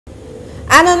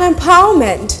And on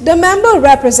empowerment, the member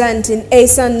representing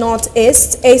Asan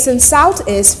Northeast, Asan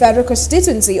Southeast Federal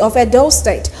Constituency of Edo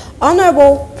State,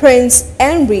 Honorable Prince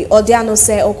Henry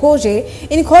Odianose Okojie,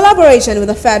 in collaboration with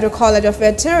the Federal College of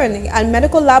Veterinary and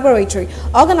Medical Laboratory,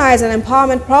 organized an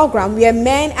empowerment program where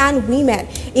men and women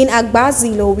in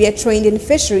Agbazilo were trained in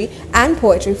fishery and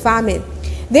poultry farming.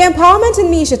 The empowerment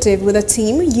initiative with a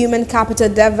team, Human Capital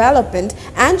Development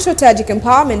and Strategic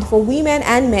Empowerment for Women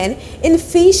and Men in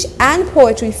Fish and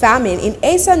Poultry Farming in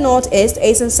Asan Northeast,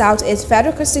 Asan Southeast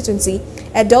Federal Constituency,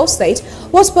 Edo State,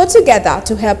 was put together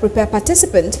to help prepare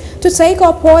participants to take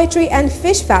up poultry and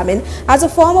fish farming as a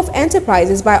form of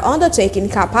enterprises by undertaking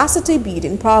capacity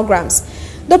building programs.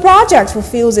 The project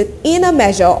fulfills it in a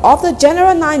measure of the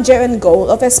general Nigerian goal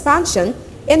of expansion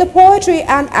in the poultry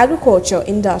and agriculture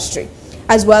industry,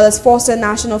 as well as foster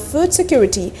national food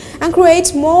security and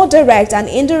create more direct and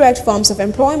indirect forms of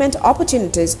employment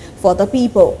opportunities for the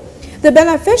people. The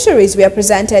beneficiaries were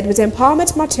presented with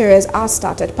empowerment materials as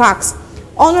starter packs.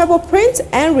 Honorable Prince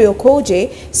Henry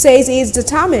Okojie says he is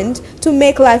determined to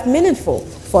make life meaningful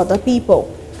for the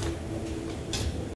people.